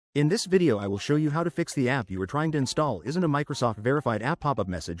In this video I will show you how to fix the app you are trying to install isn't a Microsoft verified app pop-up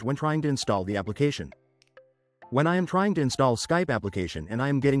message when trying to install the application. When I am trying to install Skype application and I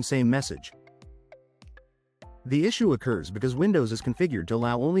am getting same message. The issue occurs because Windows is configured to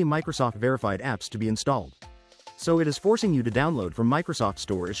allow only Microsoft verified apps to be installed. So it is forcing you to download from Microsoft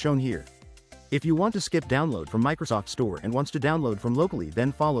Store as shown here. If you want to skip download from Microsoft Store and wants to download from locally,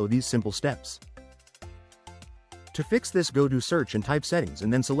 then follow these simple steps. To fix this, go to search and type settings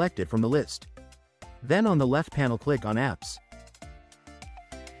and then select it from the list. Then on the left panel click on apps.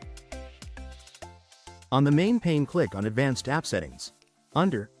 On the main pane click on advanced app settings.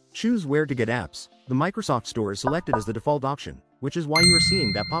 Under choose where to get apps, the Microsoft Store is selected as the default option, which is why you are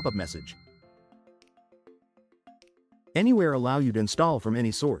seeing that pop-up message. Anywhere allow you to install from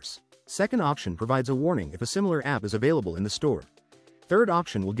any source. Second option provides a warning if a similar app is available in the store. Third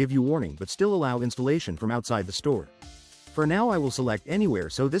option will give you warning but still allow installation from outside the store. For now I will select anywhere,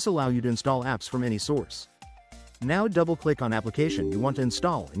 so this allow you to install apps from any source. Now double click on application you want to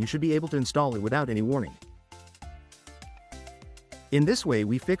install and you should be able to install it without any warning. In this way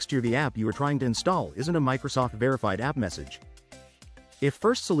we fixed the app you are trying to install isn't a Microsoft verified app message. If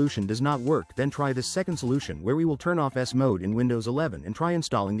first solution does not work, then try this second solution where we will turn off S mode in Windows 11 and try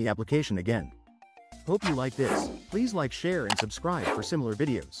installing the application again. Hope you like this. Please like, share and subscribe for similar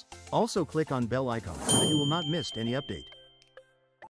videos. Also click on bell icon so that you will not miss any update.